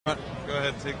go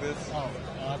ahead and take this. Oh,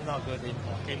 I'm not good in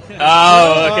talking.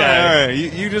 Oh, okay. All right.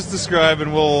 You just describe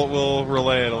and we'll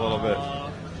relay it a little bit.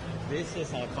 This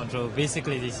is our control.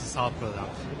 Basically, this is our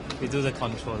product. We do the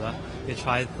controller. We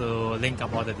try to link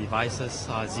up all the devices,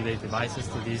 Z-Wave devices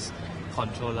to this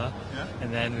controller. Yeah.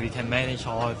 And then we can manage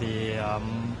all the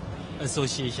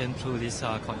association through this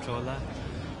controller.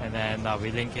 And then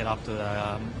we link it up to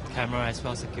the camera as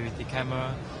well, security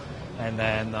camera. And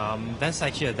then that's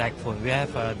actually a DAC phone. We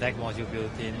have a DAC module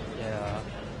built in.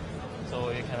 So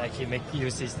you can actually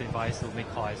use this device to make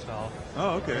call as well.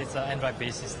 Oh, okay. It's an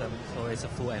Android-based system, so it's a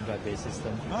full Android-based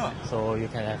system. Oh. So you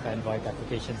can have Android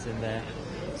applications in there.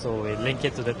 So we link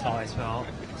it to the top as well.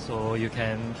 So you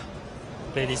can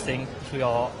play this thing through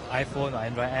your iPhone or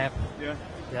Android app. Yeah.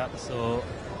 Yeah. So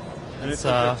and it's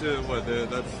hooked to what?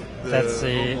 That's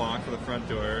the home lock for the front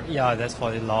door. Yeah, that's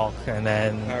for the lock, and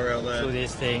then power outlet. Through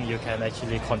this thing you can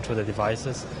actually control the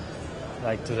devices,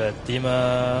 like to the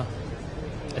dimmer,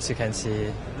 as you can see.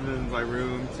 And then by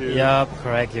room too. Yeah,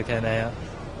 correct. You can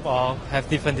have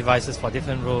different devices for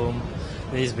different room.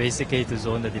 This is basically to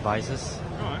zone the devices.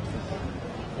 Oh,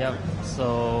 excellent. Yep.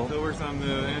 So it works on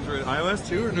the Android iOS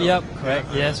too, or no? Yep, correct.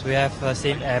 Yeah. Yes, we have the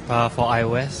same app for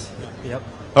iOS. Yep.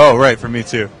 Oh, right, for me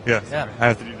too. Yes. Yeah. I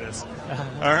have to do this.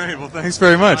 All right. Well, thanks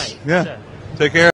very much. Right. Yeah. Sure. Take care.